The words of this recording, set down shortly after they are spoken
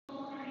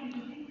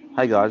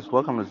Hey guys,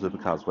 welcome to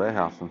Supercars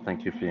Warehouse and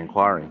thank you for your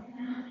inquiry.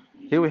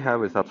 Here we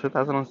have is our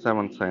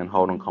 2017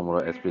 Holden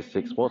Commodore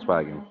SV6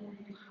 Sportswagon.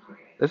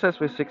 This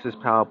SV6 is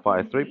powered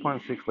by a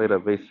 3.6 litre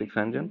V6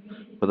 engine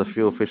with a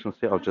fuel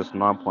efficiency of just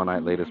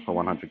 9.8 litres per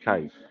 100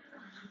 k's.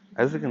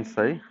 As you can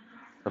see,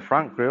 the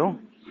front grille,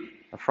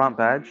 the front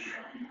badge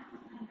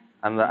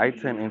and the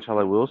 18-inch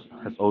alloy wheels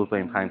has all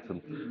been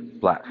painted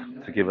black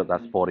to give it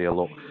that sportier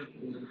look.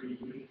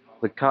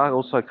 The car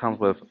also comes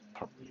with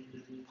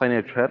plenty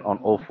of tread on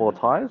all four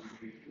tyres.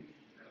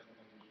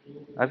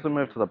 As we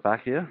move to the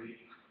back here,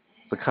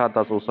 the car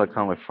does also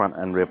come with front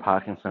and rear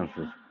parking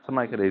sensors to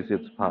make it easier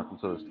to park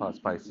into those tight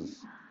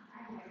spaces.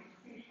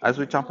 As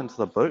we jump into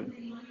the boot,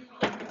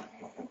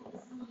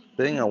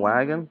 being a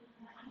wagon,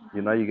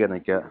 you know you're going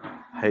to get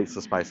heaps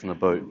of space in the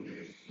boot.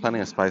 Plenty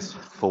of space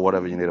for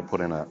whatever you need to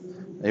put in it.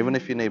 Even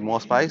if you need more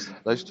space,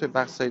 those two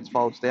back seats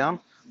folds down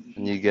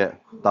and you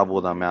get double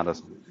the amount of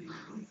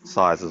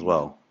size as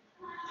well.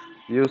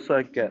 You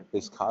also get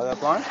this cargo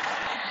blind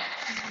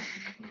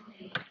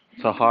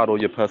to hide all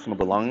your personal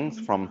belongings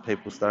from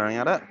people staring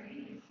at it.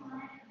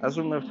 As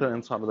we move to the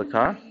inside of the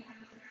car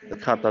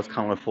does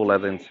come with full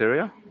leather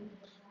interior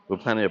with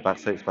plenty of back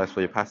seat space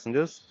for your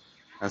passengers,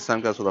 and same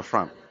goes with the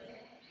front.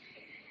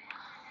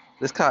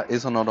 This car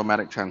is an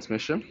automatic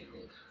transmission.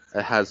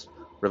 It has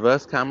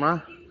reverse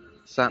camera,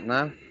 sat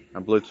nav,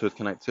 and Bluetooth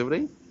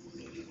connectivity.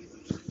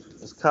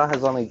 This car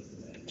has only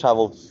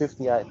travelled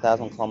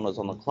 58,000 kilometres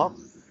on the clock,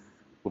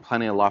 with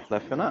plenty of life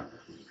left in it.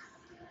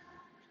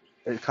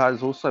 The car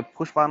is also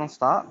push button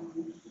start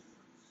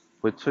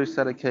with a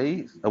set of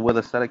keys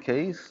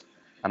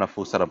and a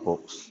full set of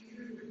books.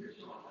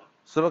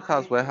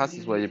 Supercars Warehouse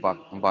is where you buy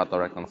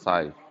direct and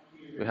save.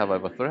 We have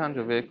over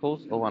 300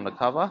 vehicles all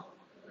undercover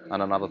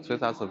and another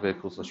 2,000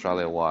 vehicles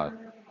Australia-wide.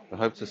 We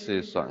hope to see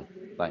you soon.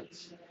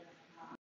 Thanks.